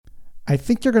I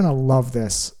think you're going to love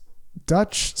this.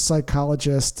 Dutch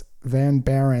psychologist Van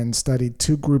Baren studied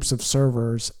two groups of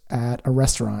servers at a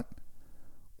restaurant.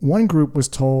 One group was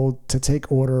told to take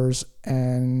orders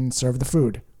and serve the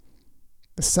food.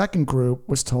 The second group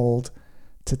was told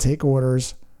to take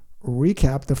orders,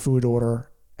 recap the food order,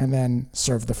 and then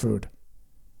serve the food.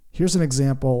 Here's an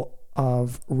example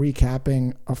of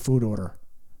recapping a food order.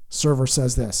 Server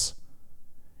says this: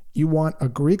 you want a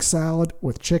Greek salad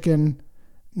with chicken,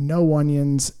 no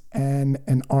onions, and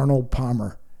an Arnold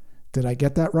Palmer. Did I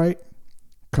get that right?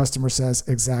 Customer says,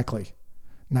 exactly.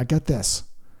 Now get this.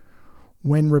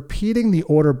 When repeating the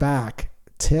order back,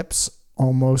 tips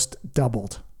almost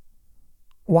doubled.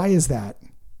 Why is that?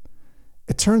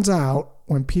 It turns out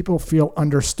when people feel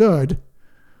understood,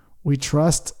 we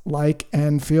trust, like,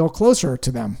 and feel closer to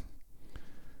them.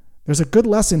 There's a good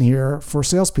lesson here for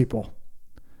salespeople.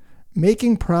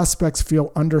 Making prospects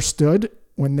feel understood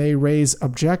when they raise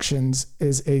objections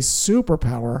is a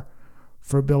superpower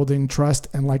for building trust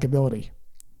and likability.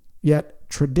 Yet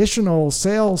traditional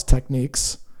sales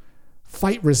techniques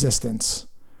fight resistance.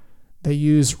 They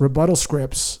use rebuttal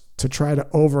scripts to try to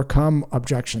overcome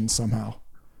objections somehow.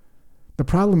 The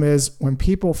problem is when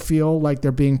people feel like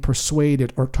they're being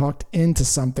persuaded or talked into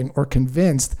something or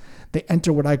convinced, they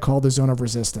enter what I call the zone of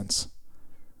resistance.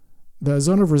 The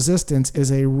zone of resistance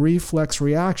is a reflex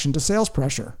reaction to sales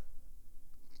pressure.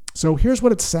 So here's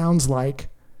what it sounds like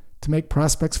to make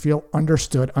prospects feel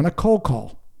understood on a cold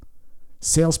call.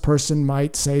 Salesperson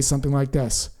might say something like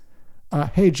this: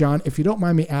 hey, John, if you don't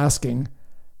mind me asking,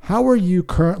 how are you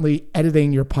currently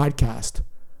editing your podcast?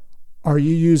 Are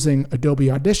you using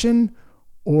Adobe Audition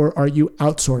or are you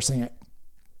outsourcing it?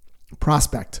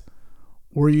 Prospect: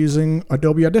 we're using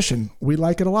Adobe Audition. We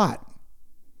like it a lot.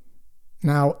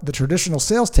 Now, the traditional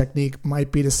sales technique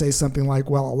might be to say something like,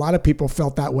 well, a lot of people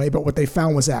felt that way, but what they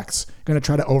found was X. Going to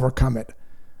try to overcome it.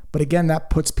 But again, that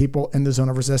puts people in the zone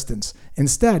of resistance.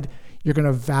 Instead, you're going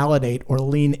to validate or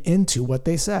lean into what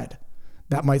they said.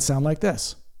 That might sound like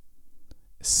this: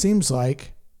 seems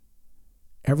like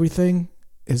everything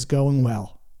is going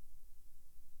well.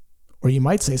 Or you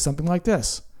might say something like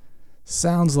this: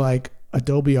 sounds like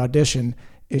Adobe Audition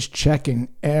is checking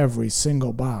every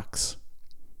single box.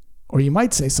 Or you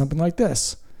might say something like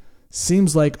this: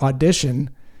 seems like Audition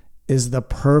is the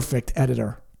perfect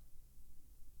editor.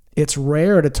 It's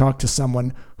rare to talk to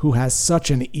someone who has such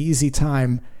an easy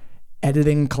time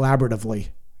editing collaboratively.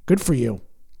 Good for you.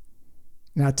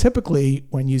 Now, typically,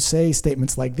 when you say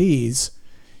statements like these,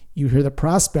 you hear the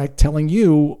prospect telling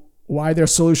you why their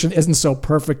solution isn't so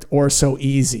perfect or so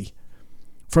easy.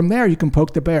 From there, you can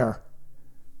poke the bear.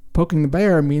 Poking the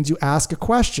bear means you ask a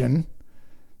question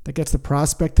that gets the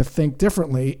prospect to think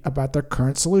differently about their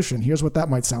current solution. Here's what that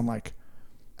might sound like.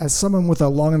 As someone with a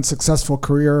long and successful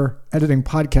career editing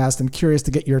podcasts, I'm curious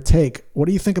to get your take. What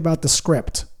do you think about the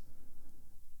script?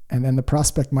 And then the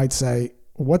prospect might say,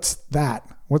 what's that?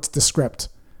 What's the script?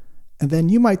 And then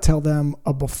you might tell them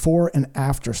a before and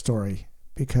after story.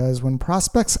 Because when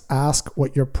prospects ask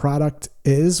what your product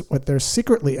is, what they're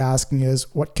secretly asking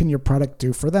is, what can your product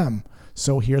do for them?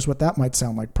 So here's what that might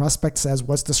sound like. Prospect says,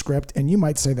 what's the script? And you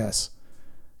might say this.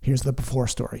 Here's the before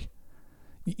story.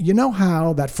 You know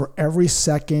how that for every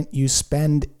second you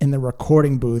spend in the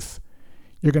recording booth,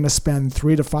 you're going to spend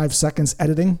 3 to 5 seconds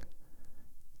editing,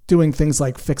 doing things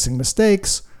like fixing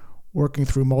mistakes, working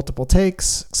through multiple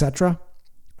takes, etc.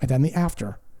 And then the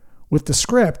after. With the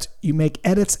script, you make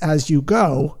edits as you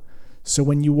go, so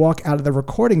when you walk out of the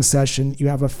recording session, you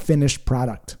have a finished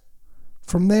product.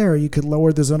 From there, you could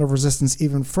lower the zone of resistance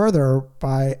even further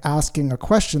by asking a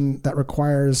question that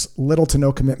requires little to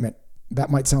no commitment. That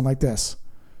might sound like this.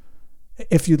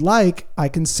 If you'd like, I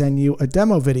can send you a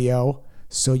demo video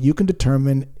so you can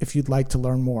determine if you'd like to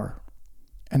learn more.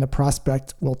 And the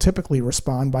prospect will typically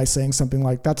respond by saying something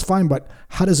like, that's fine, but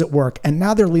how does it work? And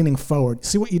now they're leaning forward.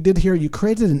 See what you did here? You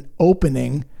created an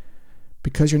opening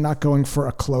because you're not going for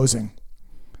a closing.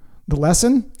 The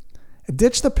lesson?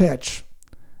 Ditch the pitch.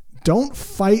 Don't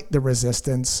fight the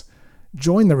resistance.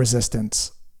 Join the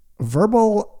resistance.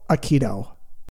 Verbal Aikido.